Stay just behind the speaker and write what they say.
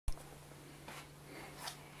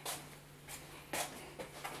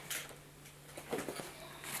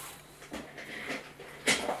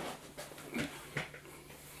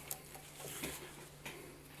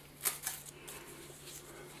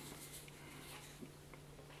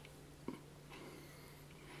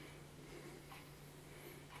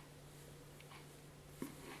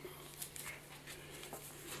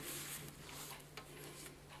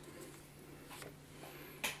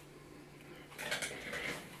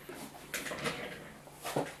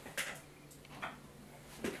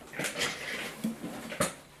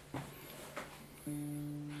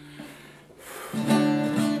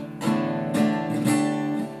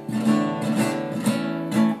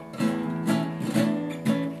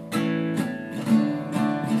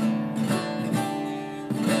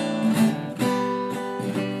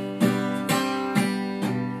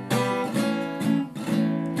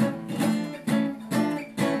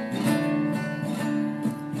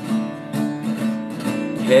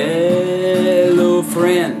Hello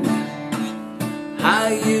friend, how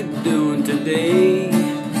you doing today?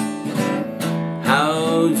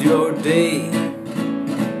 How's your day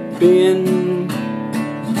been?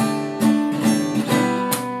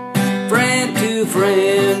 Friend to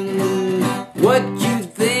friend, what you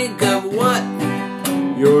think of what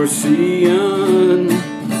you're seeing?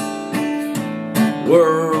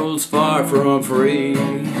 World's far from free,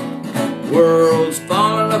 world's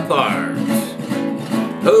falling apart.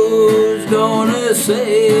 Who's gonna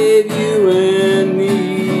save you and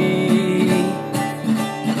me?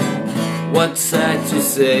 What's that you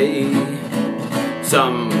say?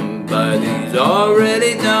 Somebody's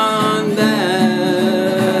already done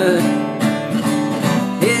that.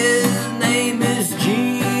 His name is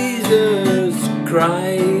Jesus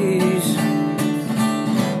Christ.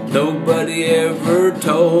 Nobody ever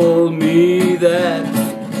told me that.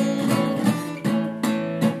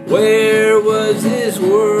 Where was this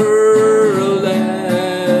world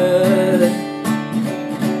at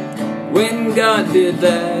when God did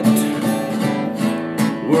that?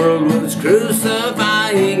 World was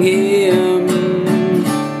crucifying Him.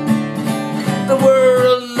 The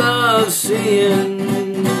world loves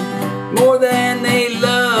sin more than they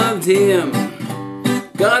loved Him.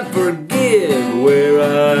 God forgive where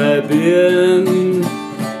I've been,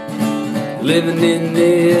 living in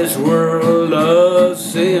this world of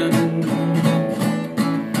sin.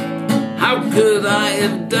 How could I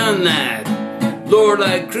have done that? Lord,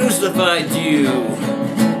 I crucified you.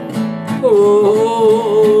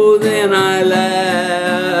 Oh, then I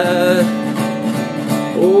laughed.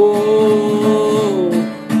 Oh,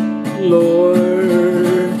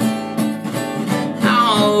 Lord,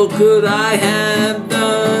 how could I have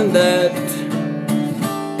done that?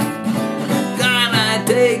 God, I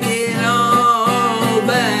take it all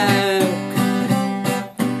back.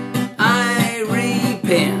 I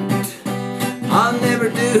repent. I'll never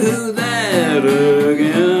do that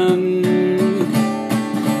again.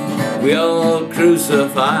 We all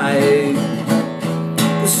crucified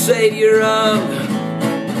the Savior of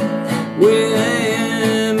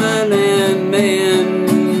women and men.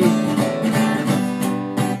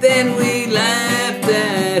 Then we laughed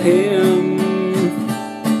at Him.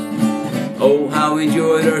 Oh, how we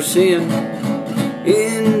enjoyed our sin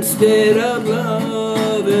instead of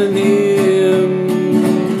loving Him.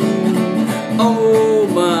 Oh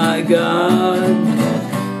my God,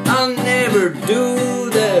 I'll never do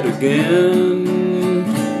that again.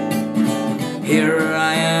 Here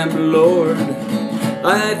I am, Lord,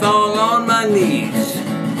 I fall on my knees,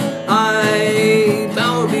 I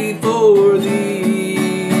bow before Thee.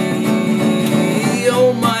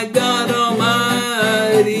 Oh my God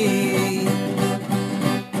Almighty,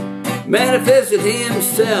 manifested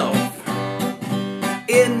Himself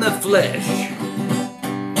in the flesh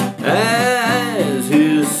as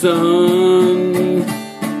His Son.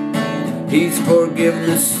 He's forgiven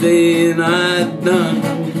the sin I've done.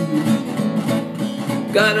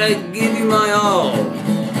 God, I give You my all.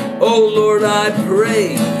 Oh Lord, I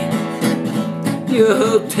pray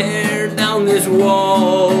You'll tear down this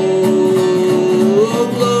wall. Oh,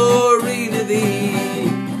 glory to Thee,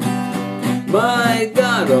 my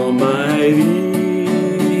God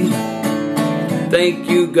Almighty. Thank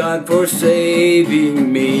You, God, for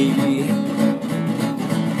saving me.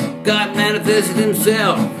 God manifested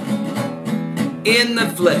Himself in the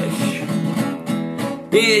flesh,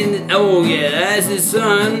 oh yeah, as His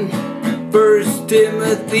Son. 1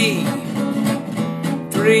 Timothy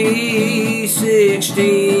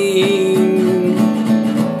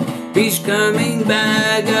 3:16. He's coming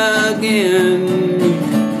back again.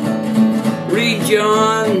 Read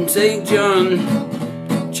John, St. John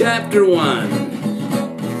chapter 1.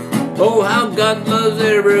 Oh, how God loves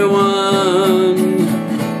everyone.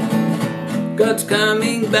 God's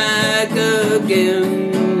coming back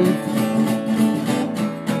again.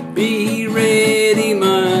 Be ready,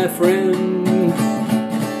 my friend.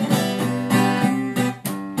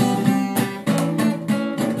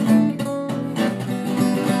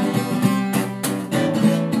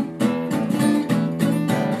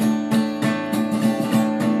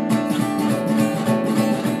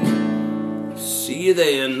 See you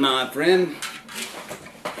then, my friend.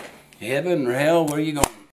 Heaven or hell, where you going?